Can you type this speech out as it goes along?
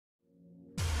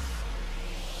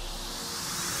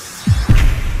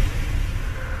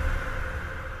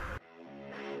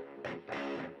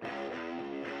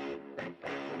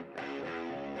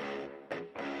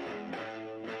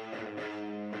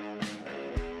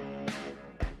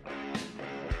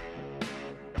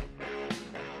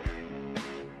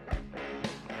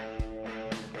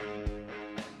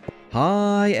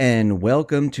Hi, and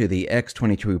welcome to the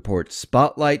X22 Report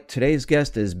Spotlight. Today's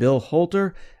guest is Bill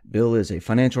Holter. Bill is a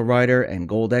financial writer and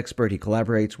gold expert. He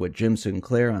collaborates with Jim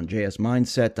Sinclair on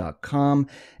jsmindset.com,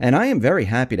 and I am very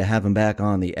happy to have him back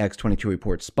on the X22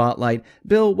 Report Spotlight.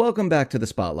 Bill, welcome back to the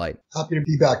Spotlight. Happy to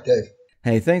be back, Dave.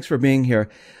 Hey, thanks for being here.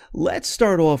 Let's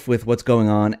start off with what's going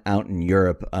on out in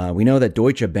Europe. We know that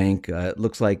Deutsche Bank,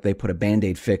 looks like they put a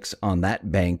Band-Aid fix on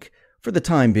that bank for the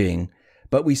time being,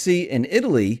 but we see in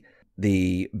Italy,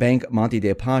 the Bank Monte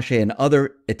dei Paschi and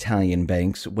other Italian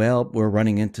banks, well, we're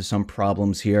running into some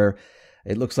problems here.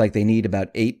 It looks like they need about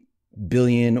 8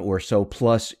 billion or so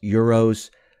plus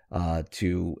euros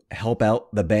to help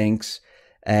out the banks.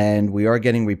 And we are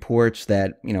getting reports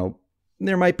that,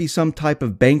 there might be some type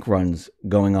of bank runs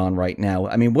going on right now.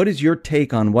 I mean, what is your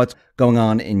take on what's going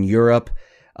on in Europe?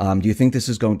 Do you think this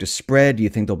is going to spread? Do you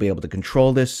think they'll be able to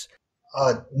control this?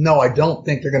 No, I don't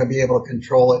think they're going to be able to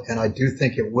control it, and I do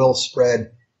think it will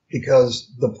spread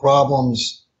because the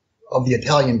problems of the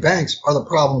Italian banks are the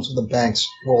problems of the banks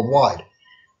worldwide.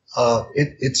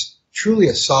 It's truly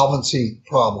a solvency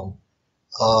problem,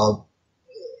 and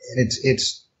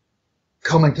it's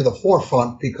coming to the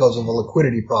forefront because of a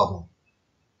liquidity problem.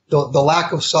 The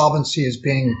lack of solvency is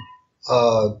being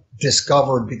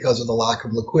discovered because of the lack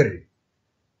of liquidity.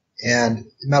 And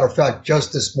as a matter of fact,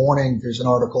 just this morning, there's an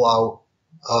article out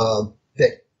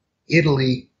that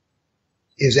Italy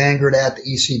is angered at the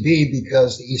ECB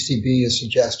because the ECB is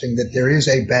suggesting that there is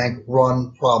a bank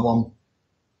run problem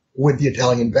with the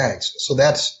Italian banks. So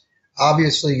that's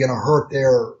obviously going to hurt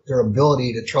their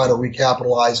ability to try to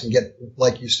recapitalize and get,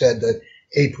 like you said, the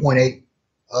 8.8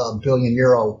 billion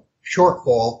euro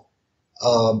shortfall.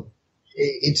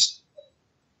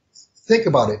 Think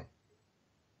about it.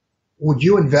 Would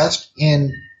you invest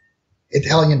in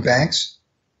Italian banks?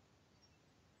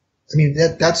 I mean,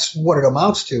 that's what it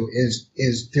amounts to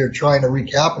is they're trying to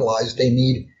recapitalize. They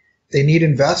need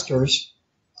investors,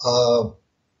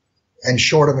 and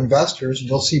short of investors,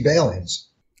 you'll see bail-ins.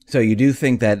 So you do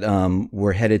think that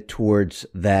we're headed towards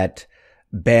that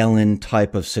bail-in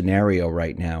type of scenario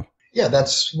right now? Yeah,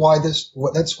 that's why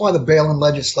the bail-in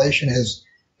legislation has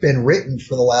been written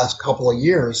for the last couple of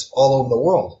years all over the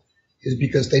world. Is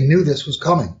because they knew this was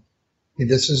coming. I mean,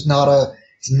 this is not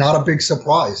a big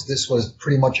surprise. This was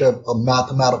pretty much a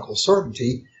mathematical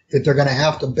certainty that they're going to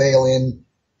have to bail in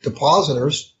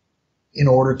depositors in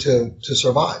order to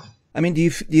survive. I mean, do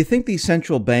you think these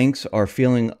central banks are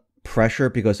feeling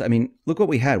pressure? Because, I mean, look what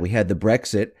we had. We had the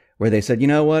Brexit where they said, you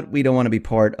know what, we don't want to be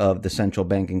part of the central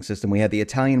banking system. We had the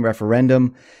Italian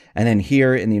referendum. And then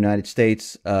here in the United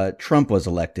States, Trump was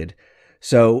elected.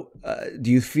 So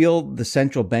do you feel the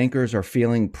central bankers are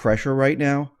feeling pressure right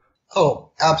now?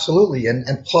 Oh, absolutely. And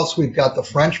plus we've got the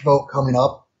French vote coming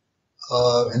up.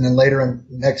 And then later in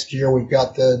next year, we've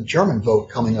got the German vote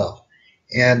coming up.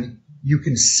 And you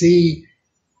can see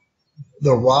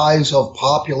the rise of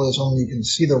populism. You can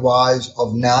see the rise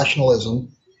of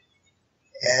nationalism.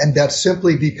 And that's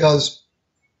simply because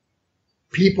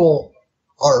people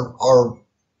are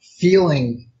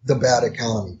feeling the bad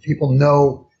economy. People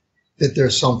know that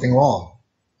there's something wrong.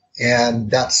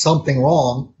 And that something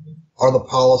wrong are the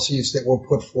policies that were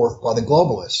put forth by the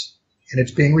globalists. And it's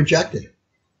being rejected.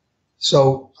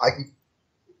 So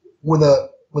with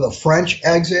a French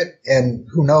exit and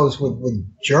who knows with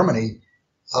Germany,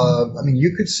 I mean,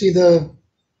 you could see the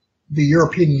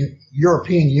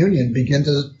European Union begin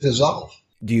to dissolve.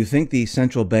 Do you think the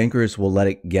central bankers will let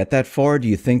it get that far? Do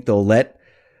you think they'll let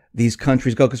these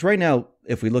countries go? Because right now,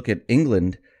 if we look at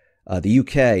England, the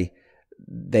UK,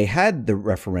 they had the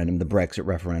referendum, the Brexit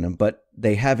referendum, but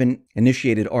they haven't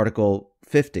initiated Article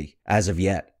 50 as of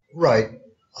yet. Right.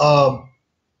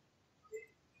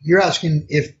 You're asking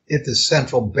if the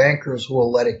central bankers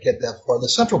will let it get that far. The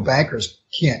central bankers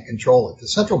can't control it. The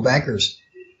central bankers'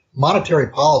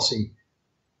 monetary policy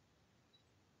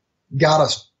got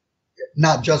us,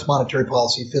 not just monetary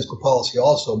policy, fiscal policy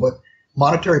also, but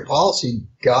monetary policy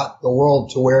got the world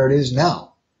to where it is now.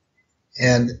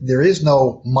 And there is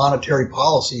no monetary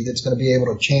policy that's going to be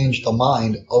able to change the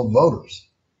mind of voters.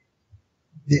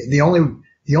 The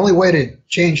only way to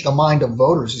change the mind of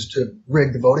voters is to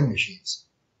rig the voting machines.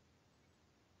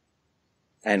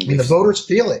 And I mean, the voters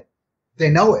feel it. They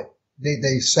know it.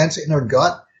 They sense it in their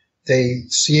gut. They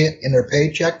see it in their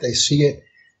paycheck. They see it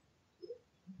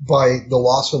by the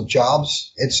loss of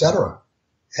jobs, etc.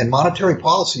 And monetary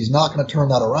policy is not going to turn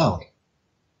that around.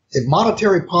 If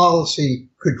monetary policy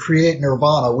could create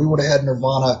nirvana, we would have had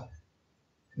nirvana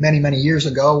many, many years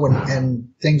ago and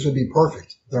things would be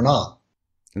perfect. They're not.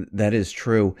 That is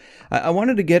true. I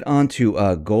wanted to get onto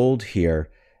gold here,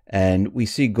 and we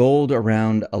see gold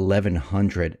around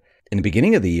 1,100. in the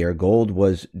beginning of the year, gold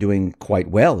was doing quite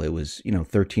well. It was,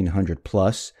 1,300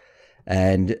 plus.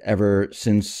 And ever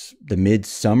since the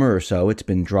midsummer or so, it's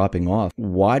been dropping off.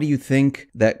 Why do you think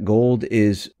that gold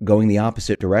is going the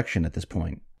opposite direction at this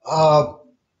point?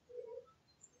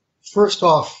 First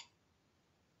off,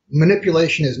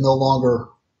 manipulation is no longer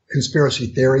conspiracy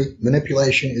theory.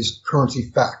 Manipulation is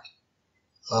currency fact.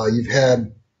 You've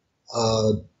had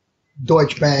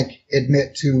Deutsche Bank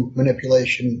admit to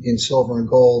manipulation in silver and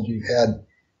gold. You've had,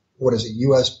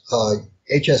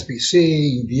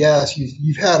 HSBC, UBS.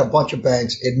 You've had a bunch of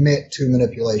banks admit to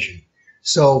manipulation.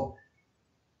 So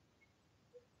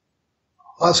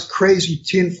us crazy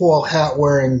tinfoil hat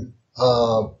wearing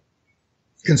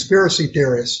conspiracy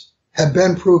theorists have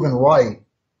been proven right.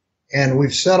 And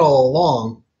we've said all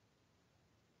along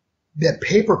that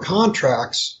paper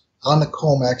contracts on the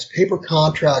COMEX, paper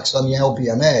contracts on the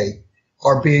LBMA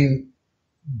are being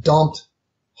dumped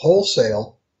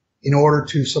wholesale in order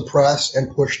to suppress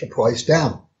and push the price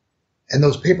down. And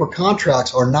those paper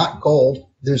contracts are not gold.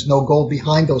 There's no gold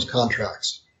behind those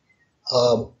contracts.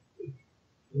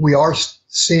 We are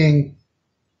seeing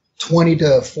 $20 to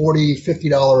 $40,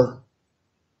 $50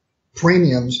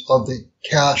 premiums of the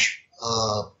cash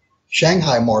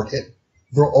Shanghai market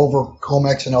over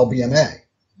COMEX and LBMA.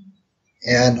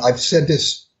 And I've said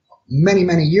this many,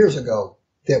 many years ago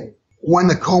that when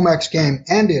the COMEX game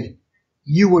ended,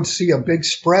 you would see a big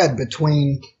spread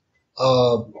between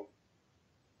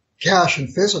cash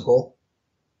and physical.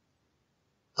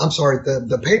 I'm sorry,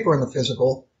 the paper and the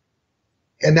physical,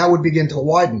 and that would begin to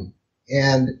widen.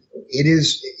 And it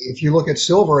is, if you look at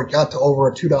silver, it got to over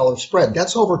a $2 spread.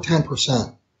 That's over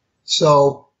 10%.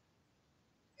 So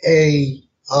a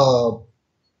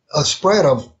spread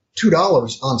of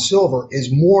 $2 on silver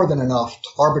is more than enough to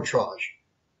arbitrage.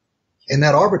 And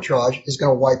that arbitrage is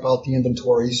going to wipe out the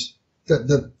inventories,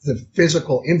 the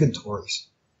physical inventories.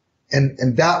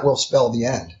 And that will spell the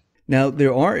end. Now,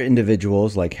 there are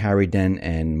individuals like Harry Dent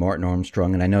and Martin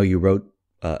Armstrong, and I know you wrote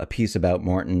a piece about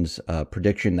Martin's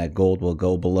prediction that gold will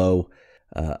go below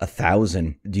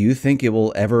 1,000. Do you think it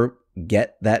will ever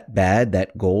get that bad,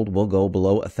 that gold will go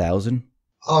below 1,000?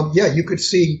 Yeah, you could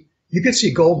see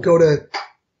gold go to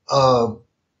 $10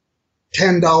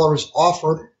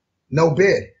 offered, no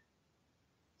bid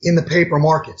in the paper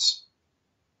markets.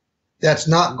 That's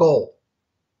not gold.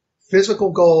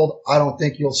 Physical gold, I don't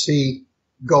think you'll see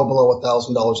go below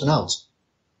 $1,000 an ounce.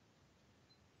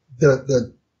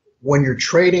 When you're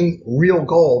trading real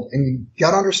gold, and you got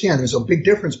to understand there's a big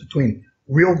difference between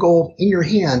real gold in your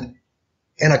hand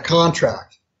and a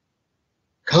contract.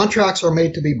 Contracts are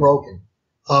made to be broken.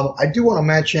 I do want to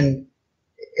mention,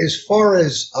 as far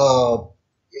as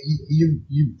you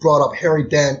brought up Harry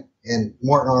Dent and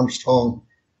Martin Armstrong.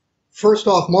 First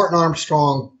off, Martin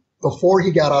Armstrong, before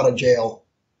he got out of jail,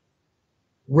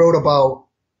 wrote about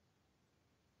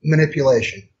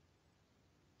manipulation.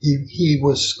 He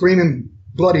was screaming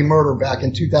bloody murder back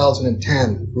in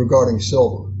 2010 regarding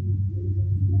silver.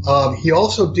 He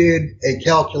also did a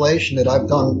calculation that I've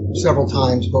done several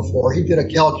times before. He did a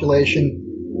calculation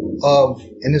of,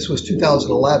 and this was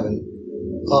 2011,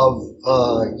 of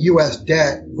U.S.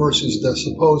 debt versus the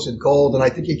supposed gold, and I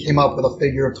think he came up with a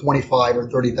figure of $25,000 or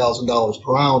 $30,000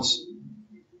 per ounce.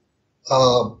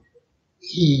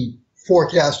 He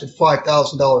forecasted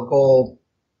 $5,000 gold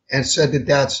and said that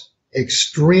that's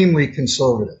extremely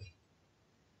conservative.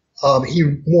 He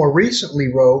more recently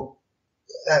wrote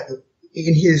that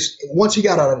once he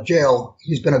got out of jail,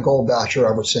 he's been a gold basher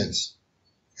ever since.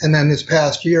 And then this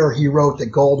past year, he wrote that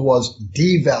gold was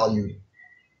devalued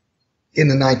in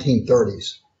the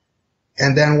 1930s,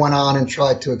 and then went on and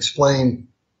tried to explain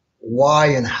why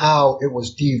and how it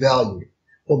was devalued.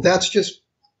 Well, that's just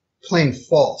plain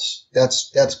false.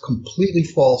 That's completely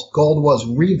false. Gold was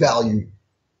revalued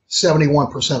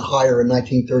 71% higher in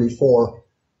 1934.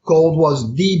 Gold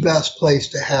was the best place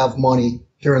to have money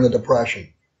during the Depression.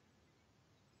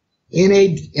 In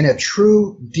a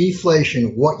true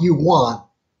deflation, what you want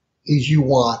is you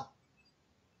want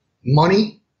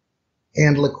money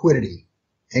and liquidity,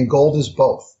 and gold is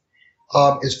both.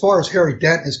 As far as Harry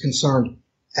Dent is concerned,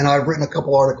 and I've written a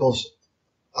couple articles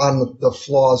on the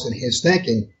flaws in his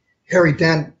thinking, Harry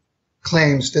Dent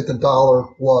claims that the dollar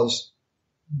was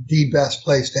the best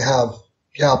place to have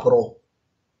capital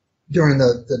during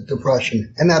the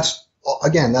Depression. And that's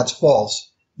false.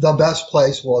 The best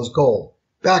place was gold.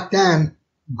 Back then,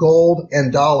 gold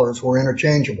and dollars were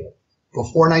interchangeable.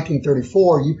 Before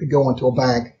 1934, you could go into a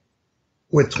bank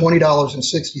with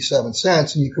 $20.67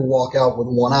 and you could walk out with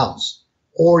 1 ounce.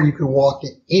 Or you could walk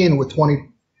in with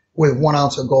 1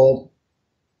 ounce of gold,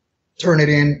 turn it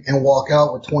in and walk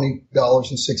out with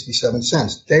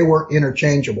 $20.67. They were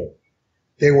interchangeable.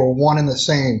 They were one and the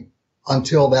same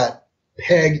until that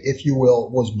peg, if you will,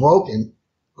 was broken.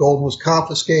 Gold was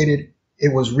confiscated.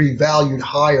 It was revalued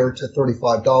higher to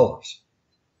 $35.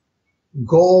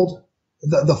 Gold,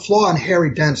 the flaw in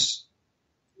Harry Dent's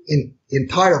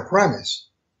entire premise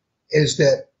is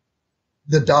that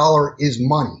the dollar is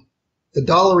money. The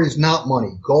dollar is not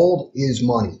money. Gold is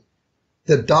money.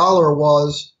 The dollar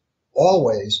was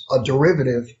always a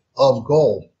derivative of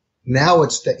gold. Now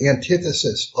it's the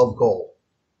antithesis of gold.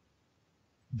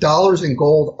 Dollars and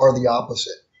gold are the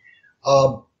opposite.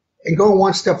 And going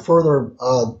one step further,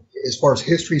 as far as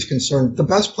history is concerned, the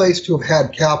best place to have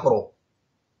had capital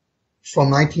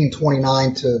from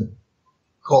 1929 to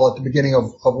call it the beginning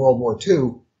of World War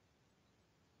II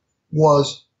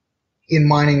was in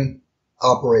mining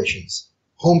operations.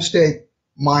 Homestake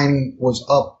mining was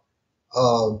up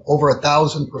over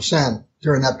 1,000%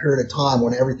 during that period of time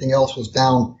when everything else was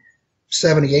down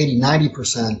 70, 80,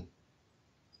 90%.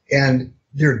 And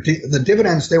the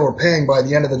dividends they were paying by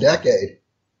the end of the decade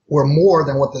were more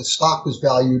than what the stock was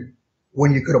valued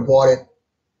when you could have bought it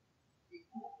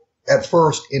at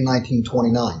first in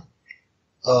 1929.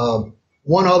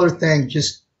 One other thing,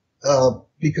 just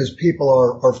because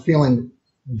people are feeling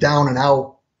down and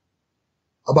out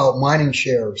about mining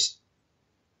shares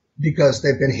because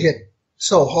they've been hit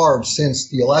so hard since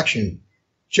the election.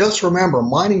 Just remember,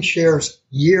 mining shares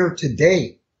year to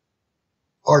date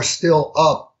are still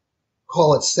up,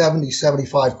 call it 70,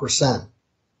 75%.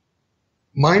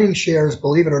 Mining shares,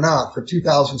 believe it or not, for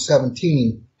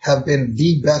 2017 have been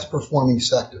the best performing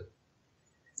sector.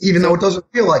 Even though it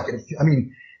doesn't feel like it. I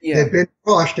mean, they've been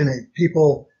crushed, and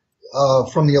people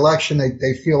from the election,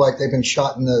 they feel like they've been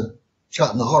shot in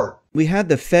the heart. We had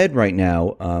the Fed right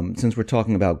now, since we're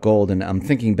talking about gold, and I'm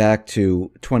thinking back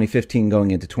to 2015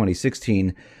 going into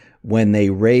 2016 when they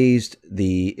raised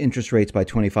the interest rates by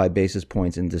 25 basis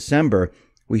points in December.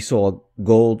 We saw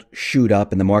gold shoot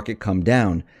up and the market come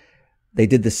down. They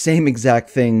did the same exact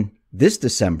thing this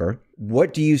December.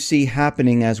 What do you see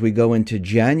happening as we go into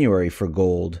January for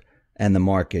gold and the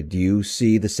market? Do you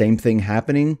see the same thing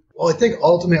happening? Well, I think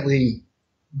ultimately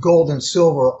gold and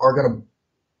silver are going to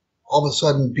all of a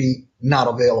sudden be not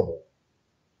available.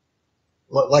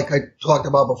 Like I talked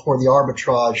about before, the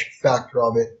arbitrage factor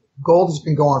of it. Gold has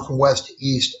been going from west to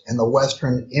east, and the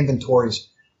Western inventories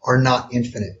are not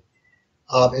infinite.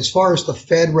 As far as the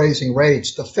Fed raising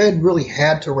rates, the Fed really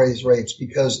had to raise rates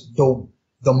because the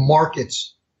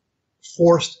markets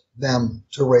forced them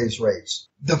to raise rates.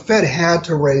 The Fed had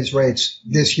to raise rates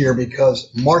this year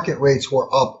because market rates were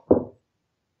up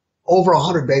over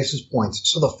 100 basis points.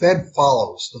 So the Fed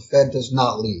follows. The Fed does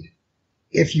not lead.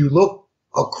 If you look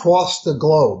across the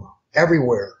globe,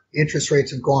 everywhere, interest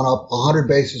rates have gone up 100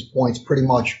 basis points pretty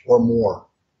much or more.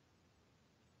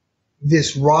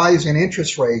 This rise in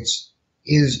interest rates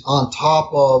is on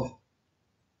top of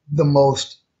the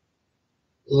most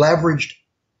leveraged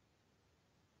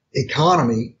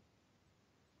economy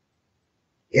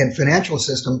and financial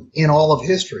system in all of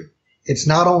history. It's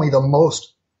not only the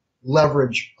most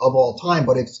leverage of all time,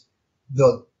 but it's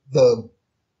the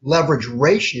leverage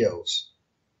ratios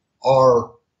are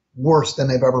worse than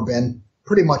they've ever been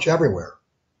pretty much everywhere.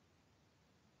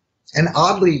 And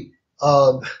oddly,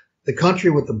 the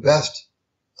country with the best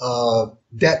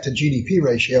debt to GDP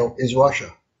ratio is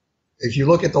Russia. If you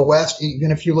look at the West,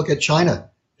 even if you look at China,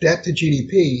 debt to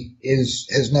GDP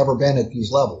has never been at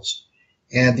these levels.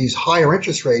 And these higher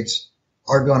interest rates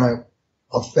are going to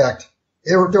affect,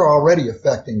 they're already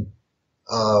affecting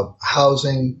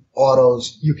housing,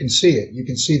 autos. You can see it. You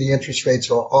can see the interest rates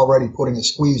are already putting a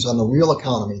squeeze on the real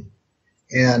economy.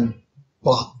 And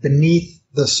beneath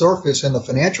the surface in the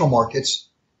financial markets,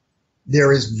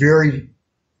 there's very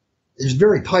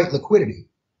tight liquidity.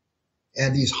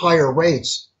 And these higher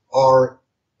rates are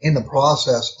in the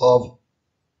process of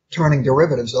turning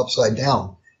derivatives upside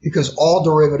down, because all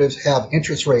derivatives have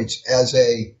interest rates as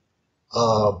an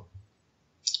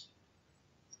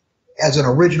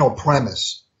original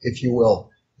premise, if you will.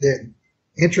 The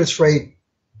interest rates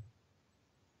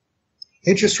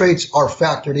are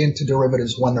factored into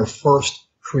derivatives when they're first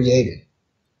created.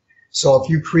 So if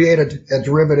you create a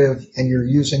derivative and you're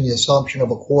using the assumption of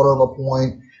a quarter of a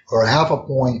point or a half a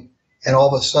point, and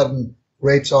all of a sudden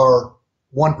rates are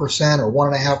 1% or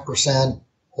 1.5%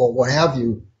 or what have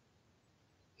you,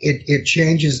 it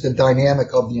changes the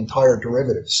dynamic of the entire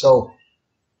derivative. So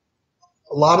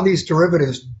a lot of these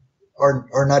derivatives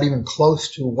are not even close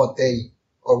to what they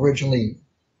originally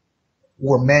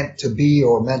were meant to be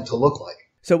or meant to look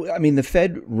like. So, I mean, the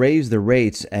Fed raised the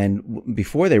rates, and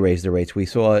before they raised the rates, we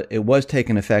saw it was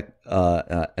taking effect.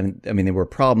 And I mean, there were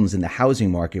problems in the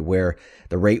housing market where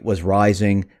the rate was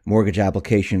rising, mortgage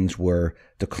applications were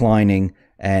declining,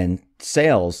 and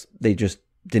sales, they just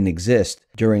didn't exist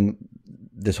during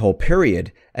this whole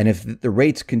period. And if the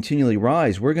rates continually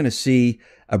rise, we're going to see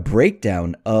a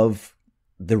breakdown of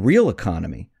the real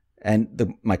economy.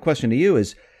 And my question to you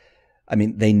is, I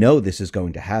mean, they know this is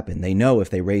going to happen. They know if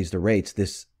they raise the rates,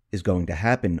 this is going to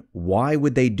happen. Why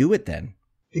would they do it then?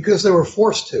 Because they were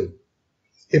forced to.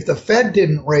 If the Fed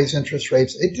didn't raise interest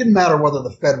rates, it didn't matter whether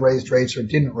the Fed raised rates or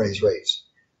didn't raise rates.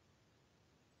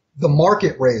 The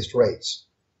market raised rates.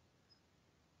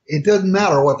 It doesn't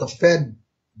matter what the Fed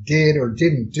did or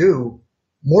didn't do,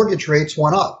 mortgage rates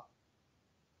went up.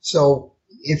 So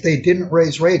if they didn't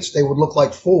raise rates, they would look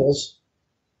like fools.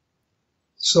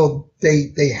 So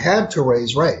they had to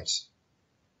raise rates,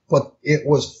 but it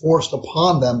was forced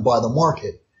upon them by the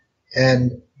market.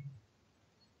 And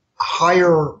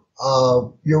higher,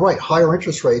 you're right, higher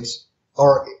interest rates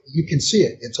are, you can see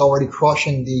it. It's already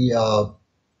crushing the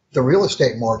real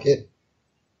estate market.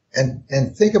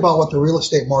 And think about what the real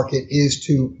estate market is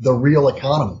to the real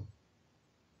economy,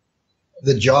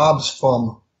 the jobs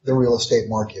from the real estate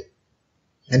market.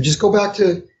 And just go back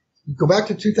to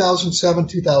 2007,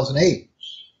 2008.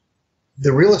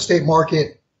 The real estate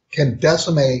market can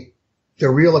decimate the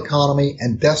real economy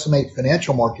and decimate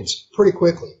financial markets pretty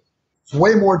quickly. There's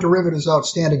way more derivatives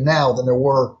outstanding now than there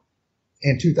were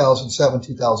in 2007,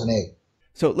 2008.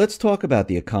 So let's talk about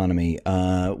the economy.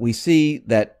 We see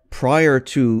that prior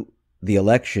to the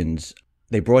elections,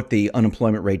 they brought the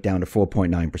unemployment rate down to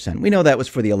 4.9%. We know that was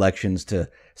for the elections to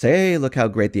say, hey, look how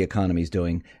great the economy is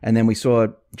doing. And then we saw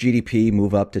GDP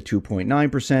move up to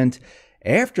 2.9%.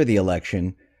 After the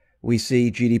election, we see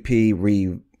GDP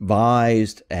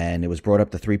revised and it was brought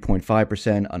up to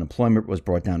 3.5%. Unemployment was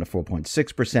brought down to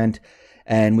 4.6%.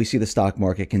 And we see the stock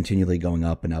market continually going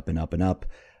up and up and up and up,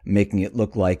 making it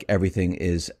look like everything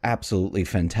is absolutely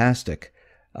fantastic.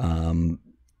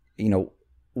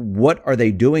 What are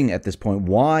they doing at this point?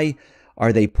 Why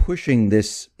are they pushing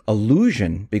this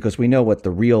illusion? Because we know what the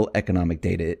real economic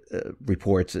data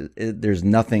reports. There's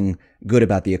nothing good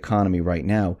about the economy right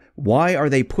now. Why are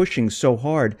they pushing so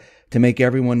hard to make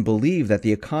everyone believe that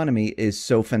the economy is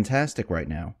so fantastic right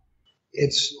now?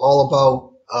 It's all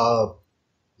about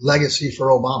legacy for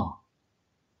Obama.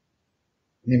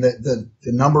 I mean, the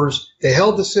numbers, they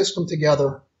held the system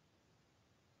together.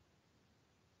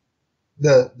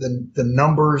 The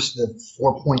numbers, the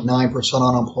 4.9%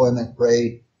 unemployment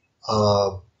rate,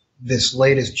 this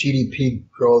latest GDP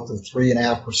growth of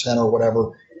 3.5% or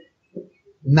whatever.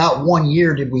 Not one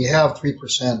year did we have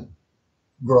 3%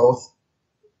 growth.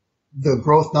 The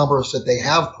growth numbers that they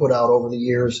have put out over the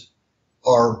years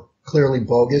are clearly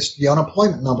bogus. The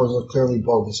unemployment numbers are clearly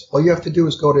bogus. All you have to do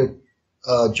is go to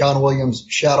John Williams'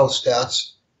 shadow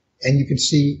stats, and you can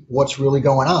see what's really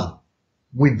going on.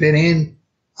 We've been in,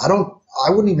 I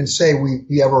wouldn't even say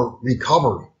we ever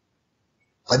recovered.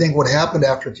 I think what happened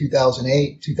after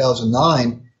 2008,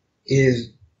 2009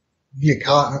 is the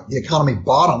economy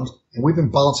bottomed, and we've been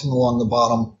bouncing along the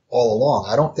bottom all along.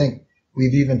 I don't think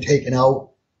we've even taken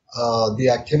out the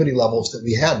activity levels that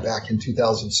we had back in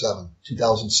 2007,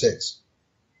 2006.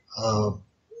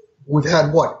 We've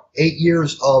had 8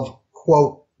 years of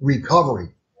quote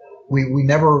recovery. Have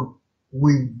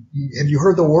you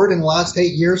heard the word in the last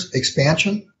 8 years?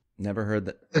 Expansion? Never heard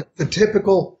that. The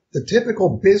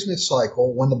typical business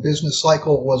cycle, when the business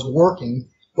cycle was working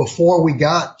before we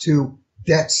got to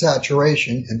debt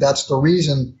saturation, and that's the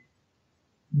reason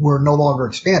we're no longer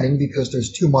expanding, because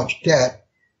there's too much debt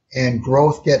and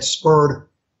growth gets spurred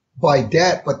by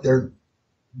debt, but the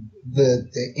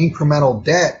incremental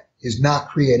debt is not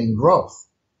creating growth.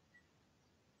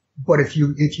 But if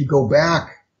you go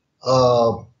back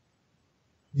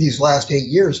these last 8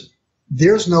 years,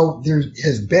 there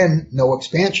has been no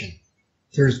expansion.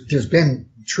 There's been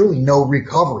truly no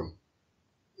recovery.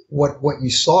 What you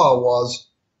saw was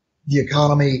the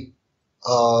economy,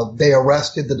 they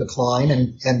arrested the decline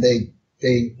and they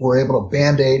were able to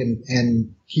band-aid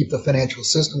and keep the financial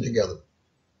system together.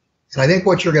 And I think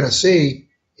what you're going to see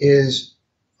is,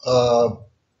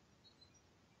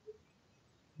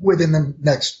 within the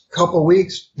next couple of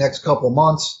weeks, next couple of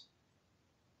months,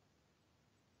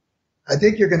 I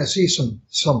think you're going to see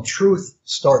some truth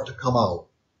start to come out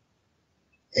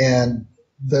and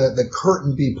the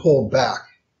curtain be pulled back,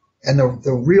 and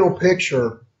the real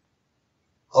picture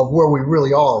of where we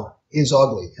really are is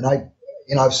ugly.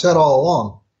 And I've said all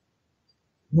along,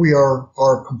 we are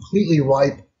completely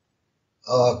ripe,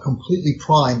 completely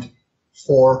primed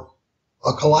for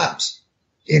a collapse.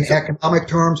 in economic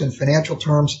terms, in financial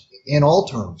terms, in all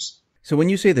terms. So when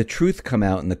you say the truth come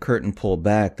out and the curtain pulled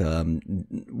back,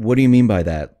 what do you mean by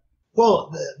that?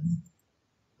 Well,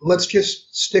 let's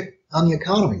just stick on the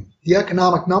economy. The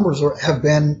economic numbers have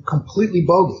been completely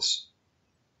bogus.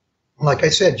 Like I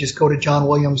said, just go to John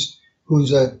Williams,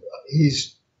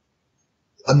 he's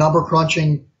a number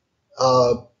crunching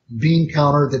bean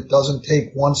counter that doesn't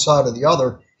take one side or the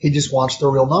other. He just wants the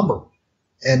real number.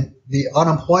 And the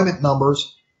unemployment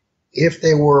numbers, if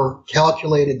they were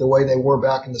calculated the way they were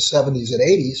back in the 70s and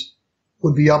 80s,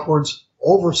 would be upwards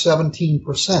over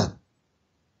 17%.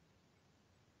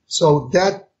 So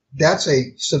those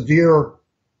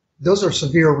are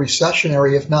severe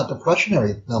recessionary, if not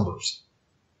depressionary numbers.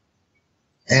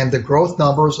 And the growth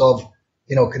numbers of,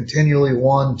 continually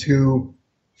 1, 2,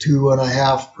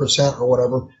 2.5% or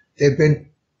whatever, they've been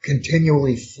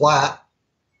continually flat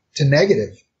to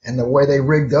negative. And the way they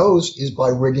rig those is by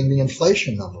rigging the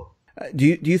inflation number.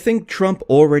 Do you think Trump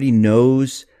already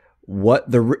knows what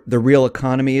the real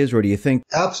economy is, or do you think?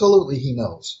 Absolutely, he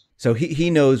knows. So he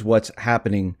knows what's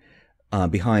happening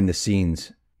behind the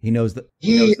scenes. He knows that.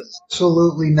 He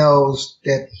absolutely knows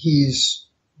that he's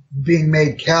being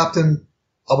made captain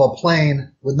of a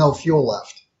plane with no fuel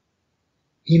left.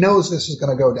 He knows this is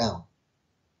going to go down.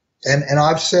 And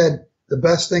I've said the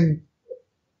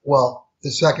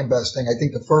second best thing. I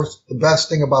think the best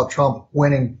thing about Trump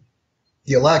winning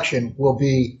the election will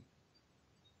be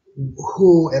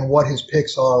who and what his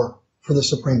picks are for the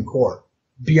Supreme Court.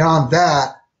 Beyond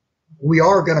that, we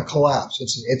are going to collapse.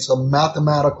 It's a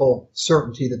mathematical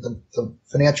certainty that the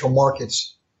financial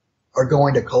markets are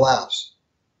going to collapse.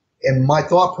 And my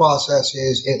thought process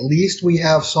is at least we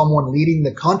have someone leading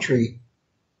the country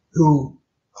who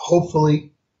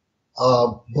hopefully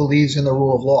believes in the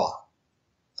rule of law.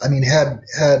 I mean, had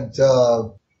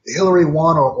Hillary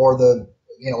won or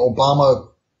Obama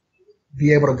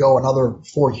be able to go another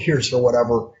 4 years or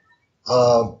whatever,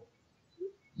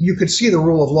 you could see the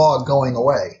rule of law going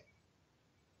away.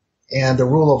 And the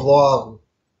rule of law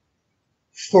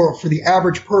for the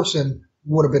average person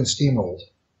would have been steamrolled.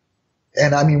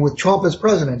 And I mean, with Trump as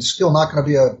president, it's still not going to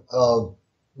be a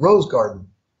rose garden.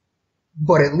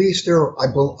 But at least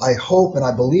I hope and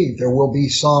I believe there will be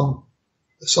some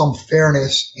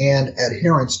fairness and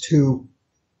adherence to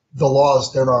the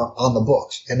laws that are on the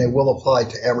books, and they will apply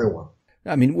to everyone.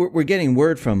 I mean, we're getting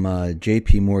word from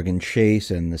J.P. Morgan Chase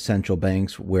and the central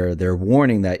banks where they're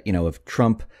warning that, if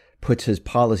Trump puts his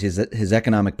policies, his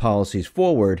economic policies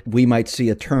forward, we might see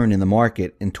a turn in the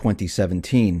market in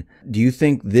 2017. Do you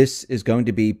think this is going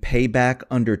to be payback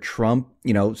under Trump,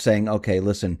 saying, okay,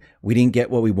 listen, we didn't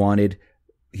get what we wanted.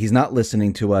 He's not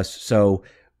listening to us. So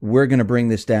we're going to bring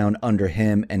this down under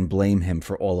him and blame him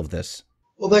for all of this.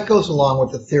 Well, that goes along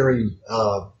with the theory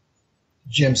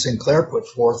Jim Sinclair put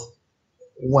forth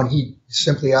when he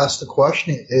simply asked the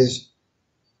question is,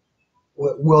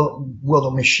 will the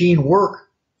machine work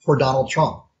for Donald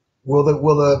Trump? Will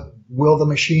the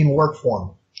machine work for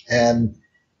him? And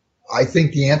I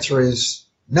think the answer is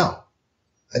no.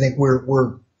 I think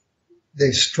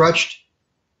they've stretched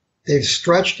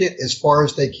it as far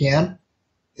as they can.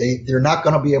 They're not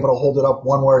going to be able to hold it up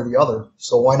one way or the other.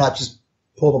 So why not just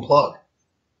pull the plug?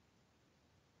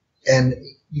 And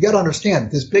you got to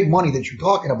understand, this big money that you're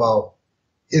talking about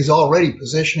is already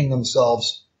positioning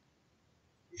themselves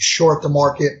short the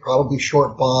market, probably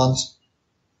short bonds,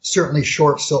 certainly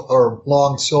short or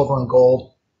long silver and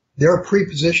gold. They're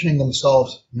pre-positioning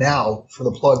themselves now for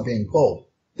the plug being pulled.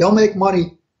 They'll make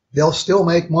money. They'll still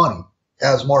make money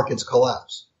as markets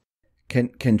collapse.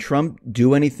 Can Trump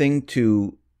do anything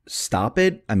to stop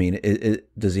it? I mean,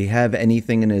 does he have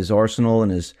anything in his arsenal,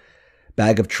 in his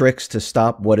bag of tricks to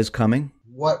stop what is coming?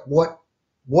 What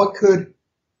could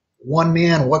one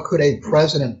man, what could a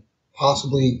president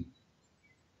possibly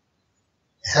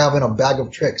have in a bag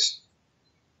of tricks?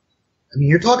 I mean,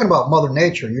 you're talking about Mother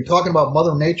Nature. You're talking about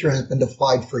Mother Nature has been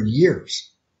defied for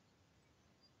years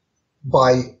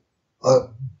by a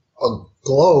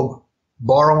globe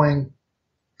borrowing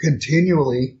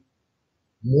continually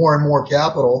more and more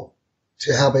capital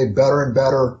to have a better and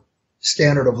better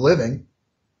standard of living,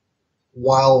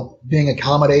 while being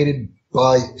accommodated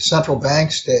by central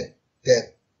banks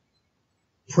that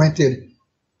printed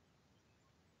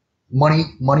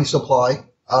money supply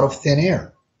out of thin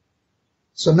air.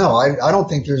 So no, I don't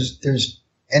think there's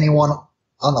anyone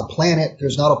on the planet,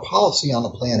 there's not a policy on the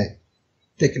planet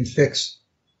that can fix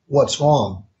what's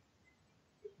wrong.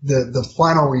 The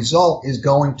final result is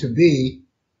going to be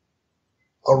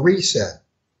a reset.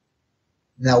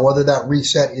 Now, whether that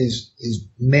reset is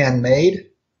man-made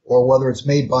or whether it's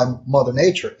made by Mother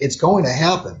Nature, it's going to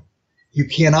happen. You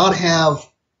cannot have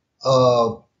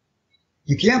uh,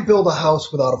 you can't build a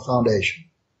house without a foundation.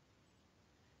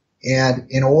 And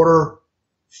in order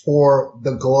for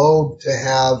the globe to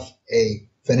have a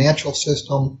financial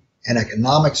system, an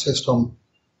economic system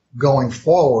going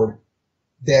forward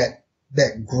that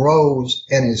grows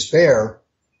and is fair,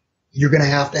 you're going to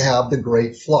have the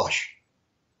great flush.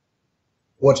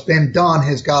 What's been done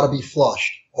has got to be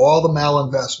flushed. All the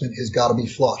malinvestment has got to be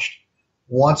flushed.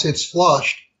 Once it's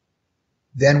flushed,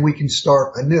 then we can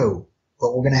start anew.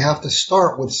 But we're going to have to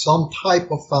start with some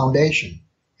type of foundation.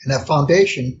 And that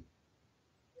foundation,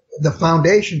 the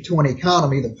foundation to an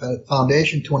economy, the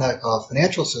foundation to a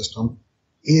financial system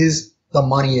is the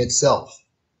money itself.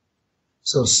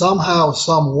 So somehow,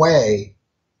 some way,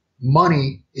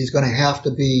 money is going to have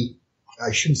to be,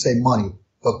 I shouldn't say money,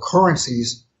 but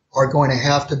currencies are going to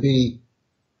have to be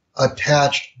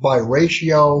attached by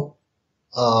ratio,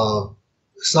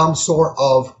 some sort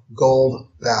of gold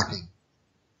backing.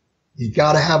 You've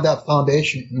got to have that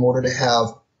foundation in order to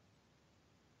have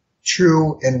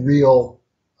true and real,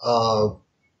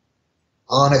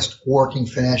 honest working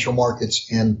financial markets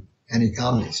and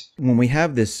economies. When we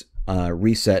have this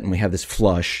reset and we have this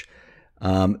flush,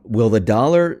 will the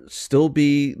dollar still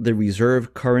be the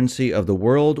reserve currency of the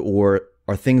world, or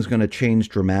are things going to change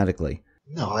dramatically?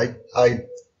 No, I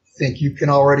think you can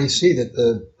already see that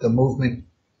the movement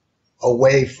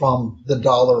away from the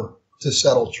dollar to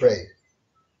settle trade.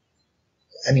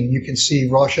 I mean, you can see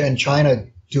Russia and China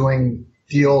doing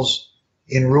deals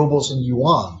in rubles and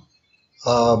yuan.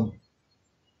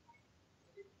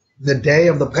 The day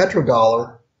of the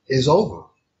petrodollar is over.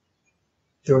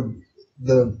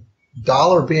 The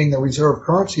dollar being the reserve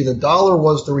currency, the dollar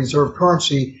was the reserve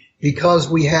currency because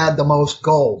we had the most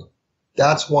gold.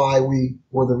 That's why we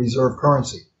were the reserve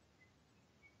currency.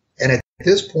 And at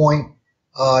this point,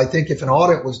 I think if an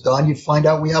audit was done, you'd find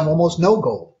out we have almost no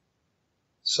gold.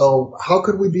 So how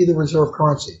could we be the reserve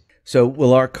currency? So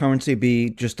will our currency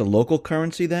be just a local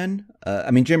currency then?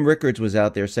 I mean, Jim Rickards was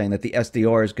out there saying that the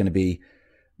SDR is going to be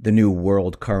the new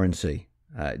world currency.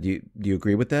 Do you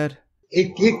agree with that?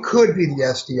 It could be the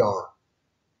SDR.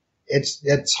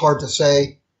 It's hard to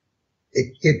say.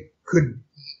 It could,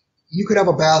 you could have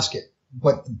a basket,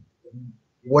 but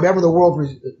whatever the world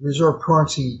reserve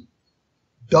currency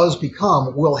does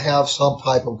become will have some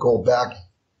type of gold backing.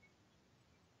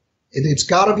 It's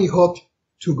got to be hooked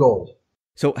to gold.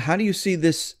 So how do you see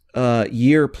this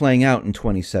year playing out in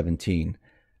 2017?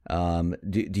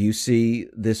 Do you see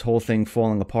this whole thing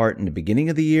falling apart in the beginning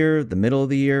of the year, the middle of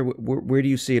the year? Where do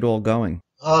you see it all going?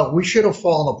 We should have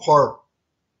fallen apart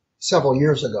several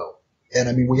years ago. And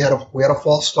I mean, we had a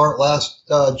false start last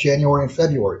January and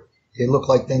February. It looked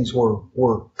like things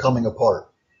were coming apart.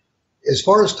 As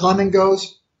far as timing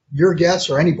goes, your guess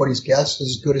or anybody's guess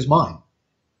is as good as mine.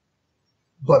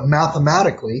 But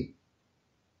mathematically,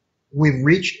 we've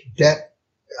reached debt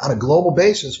on a global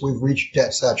basis. We've reached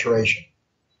debt saturation,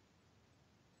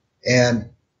 and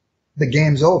the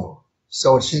game's over.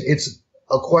 So it's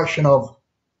a question of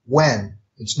when.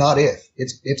 It's not if.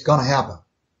 It's going to happen.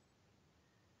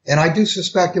 And I do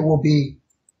suspect it will be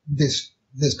this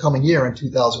coming year in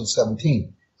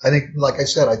 2017. I think, like I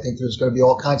said, I think there's going to be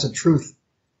all kinds of truth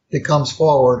that comes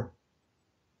forward,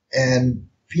 and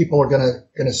people are going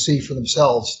to see for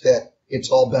themselves that it's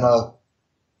been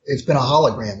a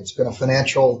hologram. It's been a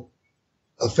financial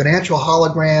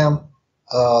hologram.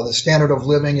 The standard of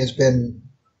living has been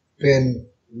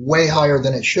way higher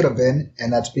than it should have been,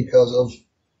 and that's because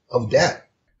of debt.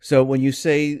 So when you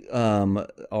say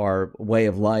our way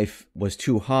of life was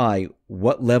too high,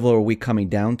 what level are we coming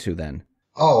down to then?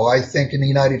 Oh, I think in the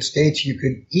United States you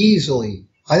could easily,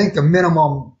 I think the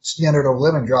minimum standard of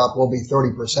living drop will be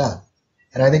 30%.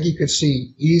 And I think you could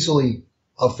see easily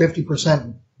a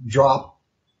 50% drop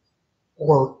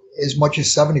or as much as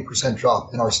 70%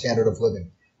 drop in our standard of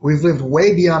living. We've lived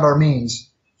way beyond our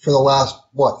means for the last,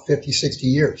 50, 60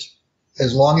 years,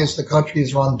 as long as the country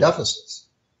has run deficits.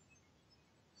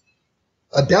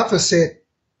 A deficit,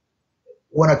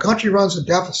 when a country runs a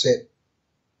deficit,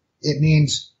 it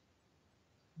means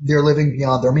they're living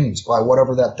beyond their means by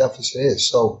whatever that deficit is.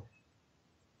 So,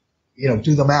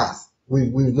 do the math.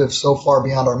 We've lived so far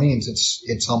beyond our means,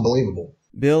 it's unbelievable.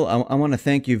 Bill, I want to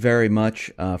thank you very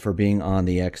much for being on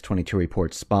the X22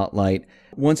 Report Spotlight.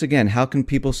 Once again, how can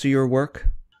people see your work?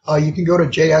 You can go to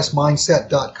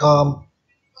jsmindset.com.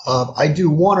 I do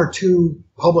 1 or 2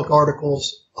 public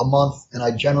articles a month, and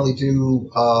I generally do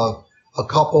a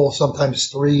couple, sometimes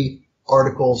 3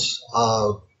 articles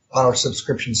on our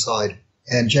subscription side.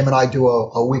 And Jim and I do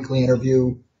a weekly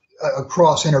interview, a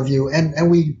cross interview, and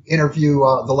we interview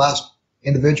the last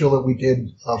individual that we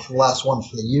did for the last one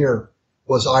for the year.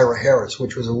 was Ira Harris,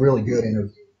 which was a really good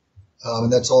interview.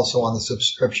 And that's also on the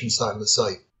subscription side of the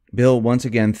site. Bill, once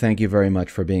again, thank you very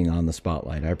much for being on the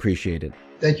spotlight. I appreciate it.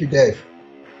 Thank you, Dave.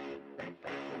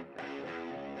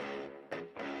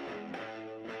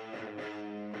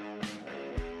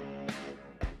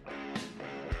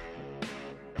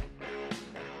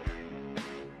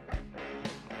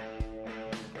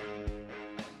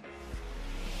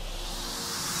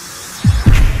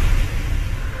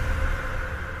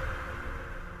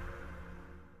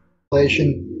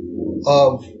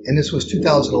 Of, and this was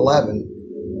 2011,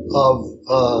 of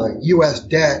U.S.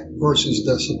 debt versus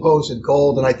the supposed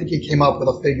gold, and I think he came up with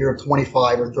a figure of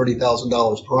 $25,000 or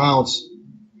 $30,000 per ounce.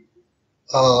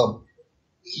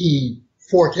 He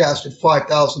forecasted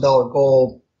 $5,000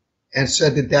 gold and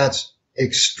said that that's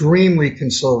extremely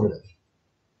conservative.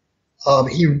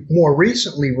 He more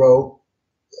recently wrote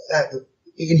that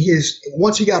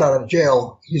once he got out of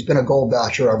jail, he's been a gold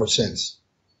basher ever since.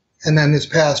 And then this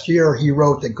past year, he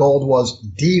wrote that gold was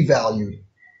devalued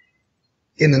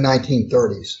in the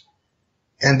 1930s,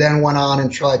 and then went on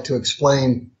and tried to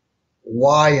explain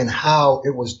why and how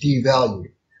it was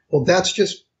devalued. Well, that's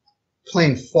just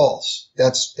plain false.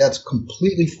 That's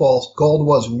completely false. Gold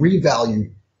was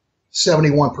revalued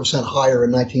 71% higher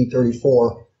in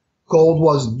 1934. Gold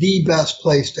was the best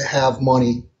place to have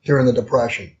money during the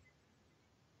Depression.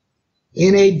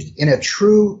 In a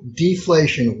true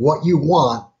deflation, what you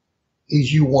want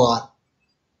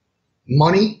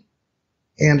money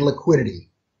and liquidity,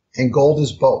 and gold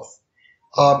is both.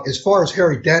 As far as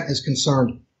Harry Dent is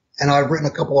concerned, and I've written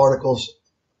a couple articles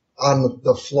on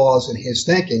the flaws in his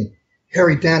thinking,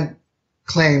 Harry Dent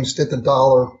claims that the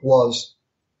dollar was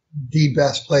the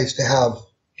best place to have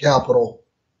capital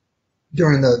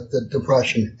during the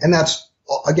Depression. And that's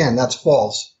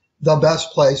false. The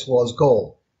best place was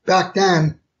gold. Back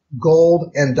then,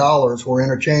 gold and dollars were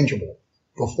interchangeable.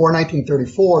 Before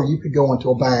 1934, you could go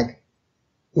into a bank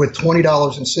with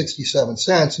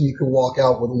 $20.67 and you could walk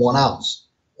out with 1 ounce.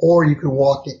 Or you could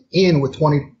walk in with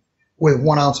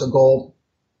 1 ounce of gold,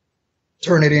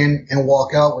 turn it in, and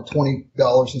walk out with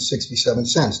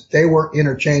 $20.67. They were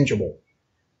interchangeable.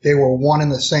 They were one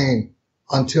and the same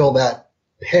until that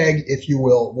peg, if you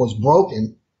will, was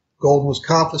broken. Gold was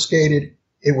confiscated.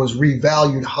 It was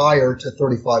revalued higher to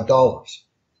 $35.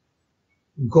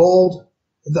 Gold,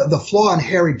 the flaw in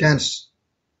Harry Dent's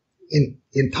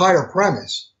entire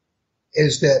premise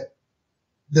is that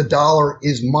the dollar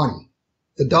is money.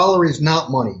 The dollar is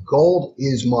not money. Gold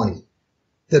is money.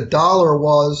 The dollar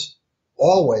was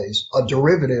always a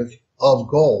derivative of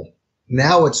gold.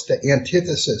 Now it's the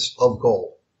antithesis of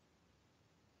gold.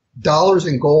 Dollars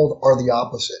and gold are the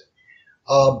opposite.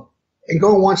 And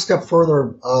going one step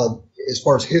further, as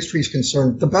far as history is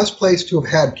concerned, the best place to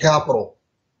have had capital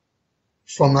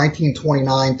from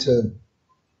 1929 to,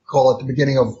 call it, the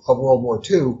beginning of World War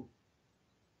II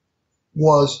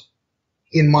was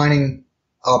in mining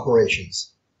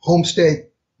operations. Home state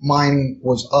mining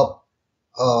was up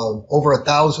over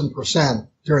 1,000%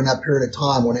 during that period of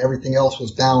time when everything else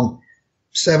was down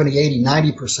 70, 80,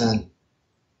 90%.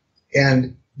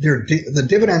 And the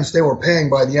dividends they were paying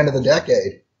by the end of the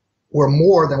decade were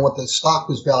more than what the stock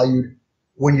was valued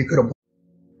when you could have.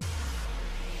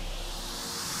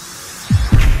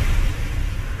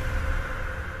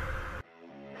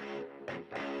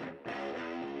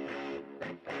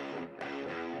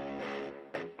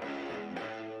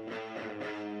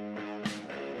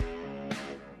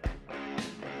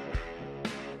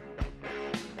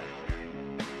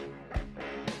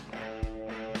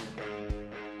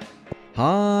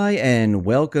 Hi, and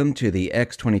welcome to the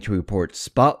X22 Report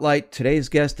Spotlight. Today's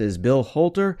guest is Bill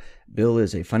Holter. Bill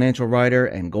is a financial writer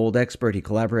and gold expert. He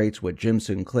collaborates with Jim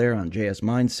Sinclair on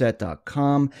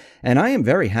jsmindset.com, and I am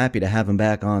very happy to have him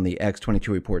back on the X22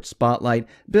 Report Spotlight.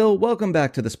 Bill, welcome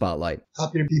back to the Spotlight.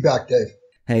 Happy to be back, Dave.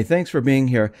 Hey, thanks for being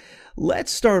here.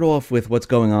 Let's start off with what's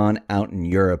going on out in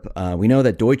Europe. We know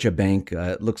that Deutsche Bank,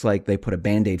 looks like they put a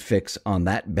Band-Aid fix on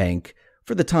that bank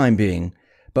for the time being,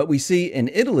 but we see in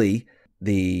Italy,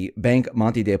 the Bank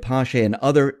Monte dei Paschi and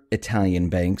other Italian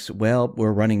banks, well,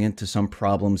 we're running into some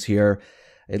problems here.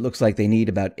 It looks like they need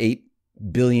about 8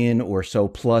 billion or so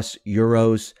plus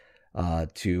euros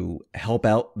to help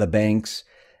out the banks.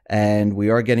 And we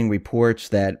are getting reports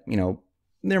that,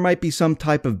 there might be some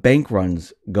type of bank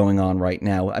runs going on right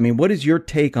now. I mean, what is your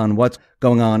take on what's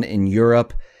going on in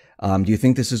Europe? Do you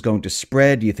think this is going to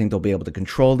spread? Do you think they'll be able to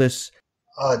control this?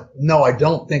 No, I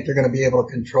don't think they're going to be able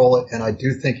to control it, and I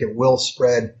do think it will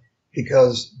spread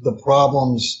because the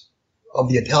problems of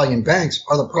the Italian banks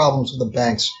are the problems of the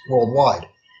banks worldwide.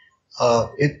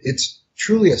 It's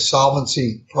truly a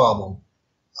solvency problem.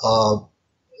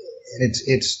 and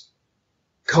it's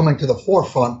coming to the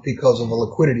forefront because of a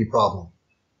liquidity problem.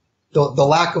 The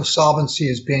lack of solvency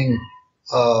is being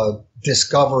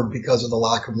discovered because of the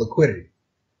lack of liquidity.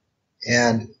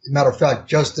 And matter of fact,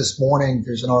 just this morning,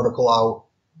 there's an article out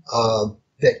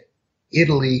that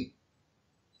Italy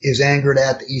is angered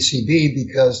at the ECB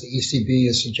because the ECB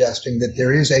is suggesting that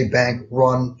there is a bank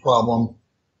run problem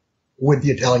with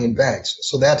the Italian banks.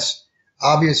 So that's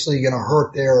obviously going to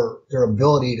hurt their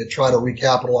ability to try to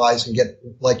recapitalize and get,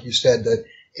 like you said, the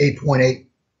 8.8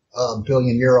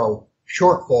 billion euro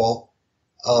shortfall.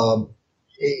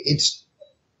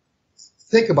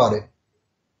 Think about it.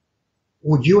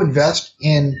 Would you invest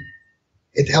in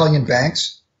Italian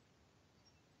banks?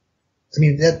 I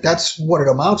mean, that's what it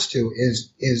amounts to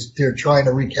is they're trying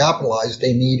to recapitalize.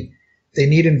 They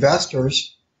need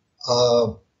investors,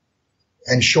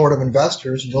 and short of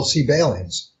investors, you'll see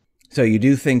bail-ins. So you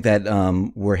do think that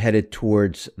we're headed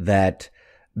towards that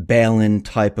bail-in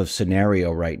type of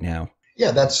scenario right now?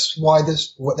 Yeah, that's why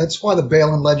the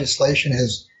bail-in legislation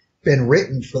has been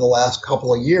written for the last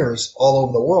couple of years all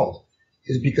over the world,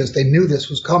 is because they knew this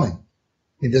was coming. I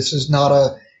mean, it's not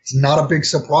a big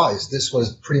surprise. This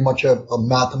was pretty much a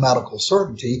mathematical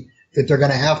certainty that they're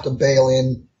going to have to bail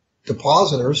in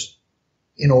depositors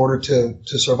in order to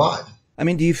survive. I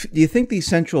mean, do you think these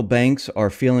central banks are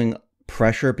feeling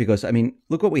pressure? Because, I mean,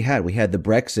 look what we had. We had the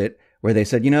Brexit, where they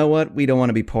said, you know what, we don't want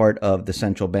to be part of the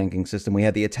central banking system. We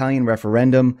had the Italian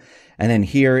referendum, and then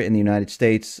here in the United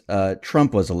States,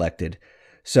 Trump was elected.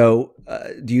 So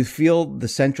do you feel the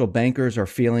central bankers are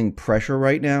feeling pressure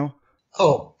right now?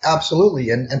 Oh, absolutely.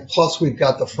 And plus we've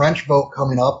got the French vote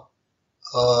coming up.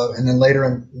 And then later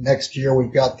in next year,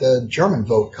 we've got the German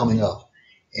vote coming up.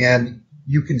 And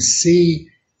you can see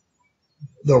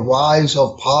the rise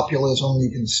of populism.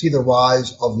 You can see the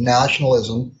rise of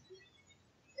nationalism.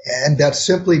 And that's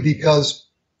simply because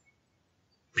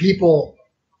people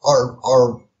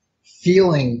are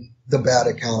feeling the bad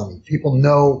economy. People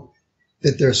know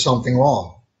that there's something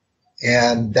wrong.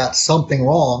 And that something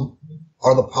wrong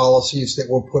are the policies that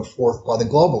were put forth by the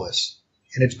globalists,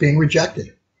 and it's being rejected.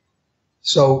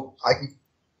 So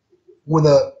with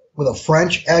a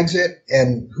French exit,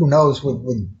 and who knows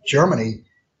with Germany,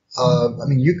 I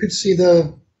mean, you could see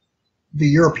the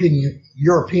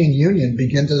European Union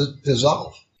begin to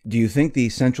dissolve. Do you think the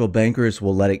central bankers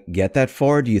will let it get that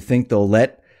far? Do you think they'll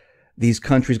let these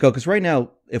countries go? Because right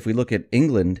now, if we look at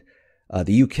England,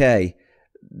 the UK,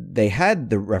 they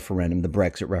had the referendum, the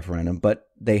Brexit referendum, but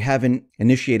they haven't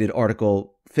initiated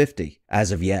Article 50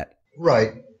 as of yet.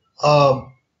 Right.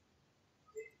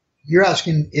 You're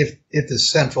asking if the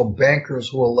central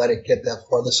bankers will let it get that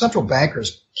far. The central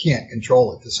bankers can't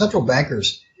control it. The central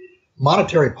bankers'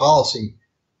 monetary policy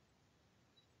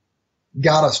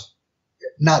got us,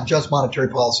 not just monetary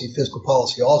policy, fiscal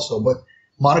policy also, but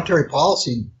monetary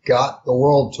policy got the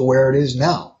world to where it is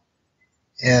now.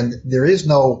 And there is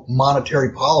no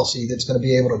monetary policy that's going to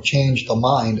be able to change the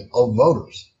mind of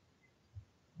voters.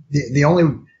 The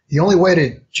only way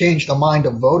to change the mind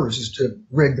of voters is to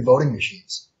rig the voting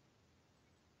machines.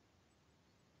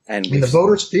 And I mean, the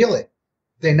voters feel it.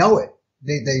 They know it.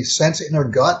 They sense it in their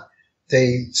gut.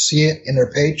 They see it in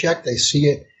their paycheck. They see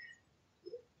it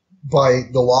by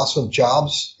the loss of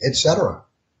jobs, etc.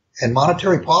 And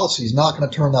monetary policy is not going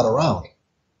to turn that around.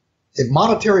 If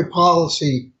monetary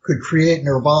policy could create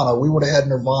nirvana, we would have had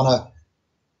nirvana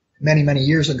many, many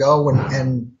years ago,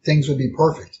 and things would be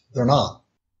perfect. They're not.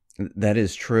 That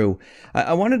is true.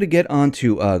 I wanted to get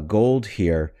onto gold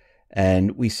here,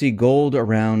 and we see gold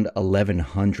around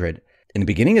 1,100. In the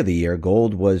beginning of the year,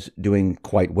 gold was doing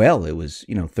quite well. It was,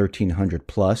 1,300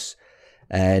 plus.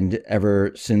 And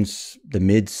ever since the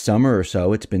midsummer or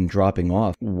so, it's been dropping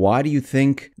off. Why do you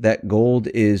think that gold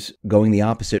is going the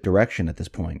opposite direction at this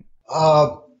point?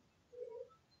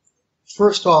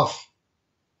 First off,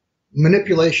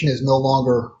 manipulation is no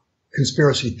longer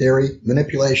conspiracy theory.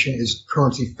 Manipulation is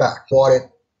currency fact. Bought it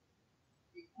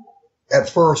at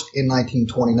first in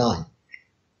 1929.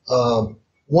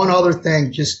 One other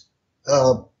thing, just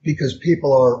because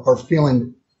people are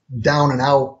feeling down and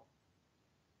out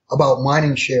about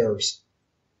mining shares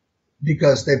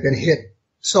because they've been hit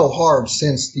so hard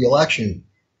since the election.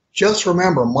 Just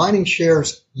remember, mining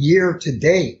shares year to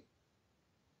date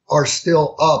are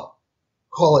still up,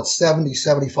 call it 70,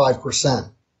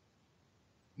 75%.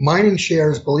 Mining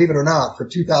shares, believe it or not, for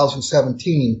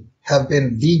 2017 have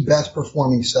been the best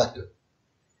performing sector.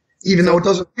 Even though it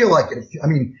doesn't feel like it. I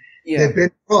mean, they've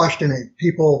been crushed, and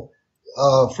people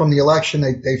from the election,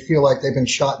 they feel like they've been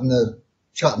shot in the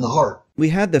heart. We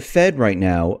had the Fed right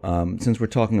now, since we're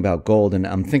talking about gold, and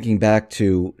I'm thinking back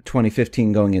to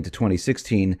 2015 going into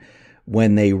 2016,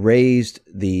 when they raised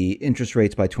the interest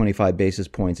rates by 25 basis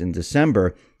points in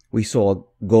December, we saw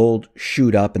gold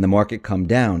shoot up and the market come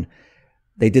down.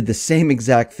 They did the same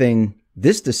exact thing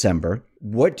this December.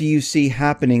 What do you see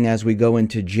happening as we go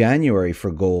into January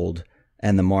for gold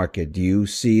and the market? Do you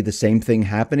see the same thing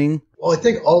happening? Well, I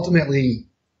think ultimately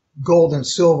gold and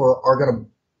silver are going to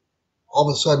all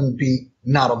of a sudden be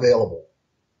not available.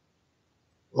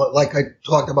 Like I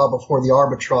talked about before, the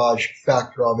arbitrage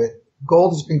factor of it.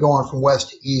 Gold has been going from west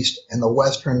to east, and the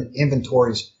Western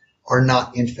inventories are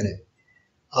not infinite.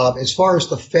 As far as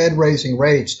the Fed raising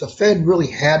rates, the Fed really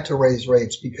had to raise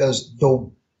rates because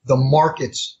the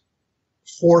markets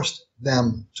forced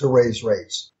them to raise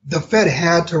rates. The Fed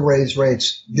had to raise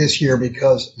rates this year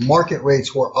because market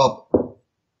rates were up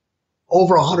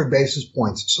over 100 basis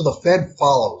points. So the Fed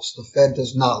follows. The Fed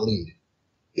does not lead.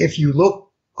 If you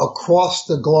look across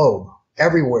the globe,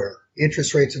 everywhere,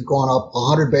 interest rates have gone up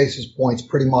 100 basis points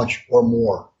pretty much or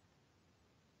more.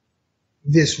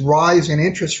 This rise in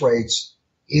interest rates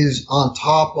is on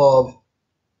top of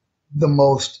the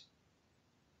most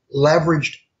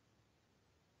leveraged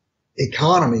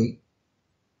economy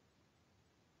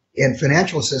and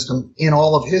financial system in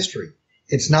all of history.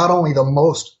 It's not only the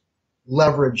most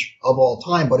leverage of all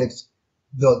time, but it's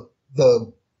the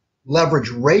leverage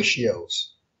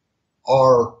ratios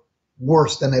are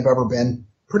worse than they've ever been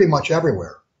pretty much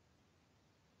everywhere.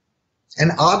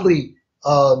 And oddly,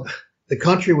 the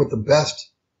country with the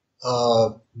best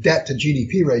debt to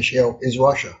GDP ratio is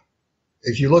Russia.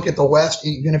 If you look at the West,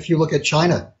 even if you look at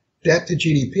China, debt to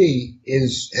GDP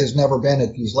has never been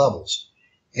at these levels.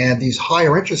 And these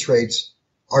higher interest rates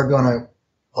are going to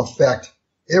affect,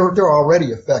 they're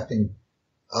already affecting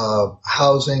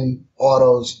housing,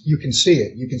 autos. You can see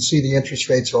it. You can see the interest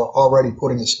rates are already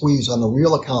putting a squeeze on the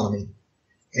real economy.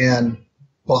 And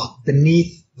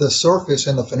beneath the surface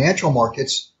in the financial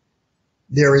markets,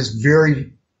 there's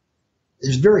very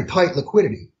tight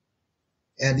liquidity.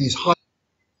 And these high,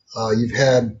 you've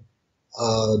had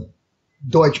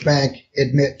Deutsche Bank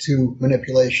admit to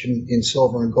manipulation in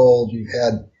silver and gold. You've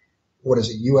had,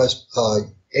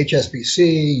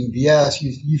 HSBC, UBS.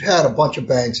 You've had a bunch of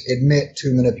banks admit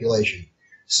to manipulation.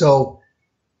 So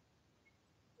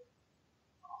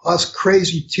us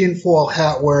crazy tinfoil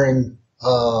hat wearing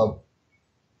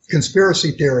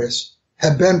conspiracy theorists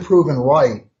have been proven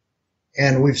right.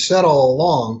 And we've said all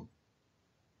along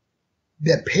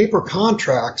that paper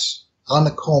contracts on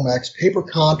the COMEX, paper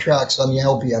contracts on the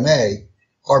LBMA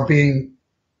are being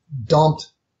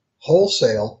dumped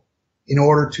wholesale in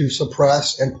order to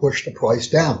suppress and push the price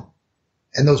down.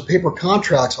 And those paper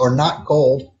contracts are not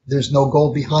gold. There's no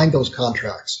gold behind those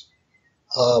contracts.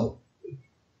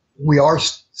 We are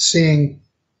seeing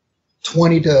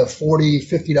 $20 to $40,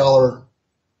 $50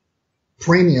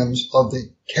 premiums of the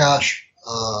cash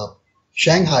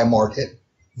Shanghai market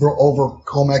over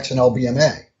COMEX and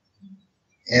LBMA.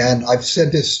 And I've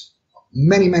said this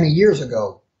many, many years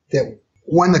ago that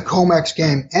when the COMEX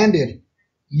game ended,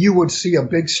 you would see a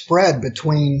big spread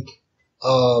between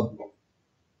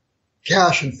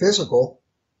cash and physical.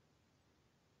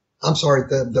 I'm sorry,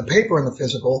 the paper and the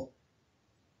physical,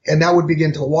 and that would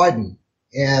begin to widen.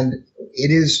 And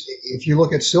it is, if you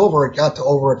look at silver, it got to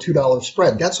over a $2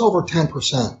 spread. That's over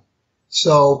 10%.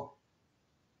 So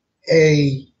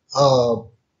a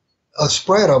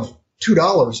spread of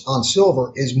 $2 on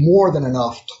silver is more than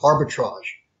enough to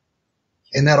arbitrage.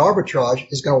 And that arbitrage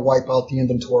is going to wipe out the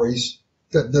inventories,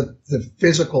 the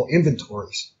physical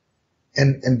inventories.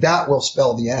 And that will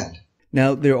spell the end.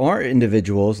 Now, there are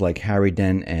individuals like Harry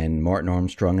Dent and Martin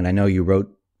Armstrong, and I know you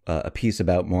wrote a piece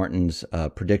about Martin's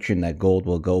prediction that gold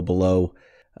will go below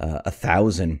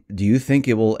 1,000. Do you think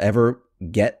it will ever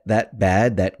get that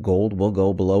bad, that gold will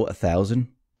go below 1,000?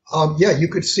 Yeah, you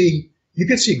could see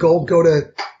gold go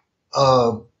to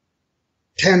 $10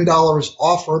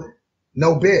 offered,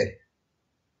 no bid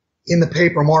in the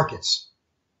paper markets.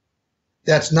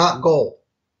 That's not gold.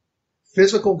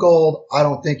 Physical gold, I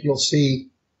don't think you'll see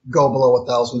go below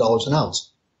 $1,000 an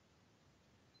ounce.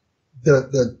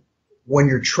 When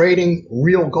you're trading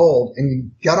real gold, and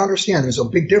you got to understand there's a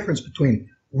big difference between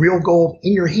real gold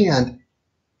in your hand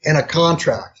and a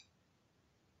contract.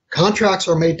 Contracts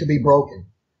are made to be broken.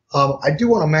 I do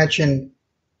want to mention,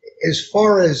 as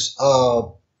far as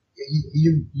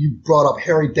you brought up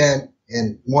Harry Dent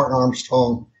and Martin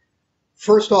Armstrong.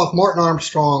 First off, Martin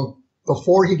Armstrong,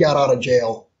 before he got out of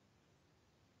jail,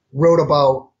 wrote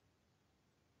about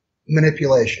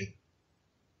manipulation.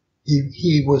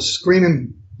 He was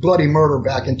screaming bloody murder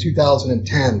back in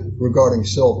 2010 regarding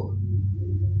silver.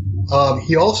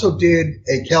 He also did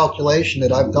a calculation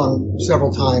that I've done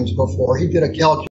several times before. He did a calculation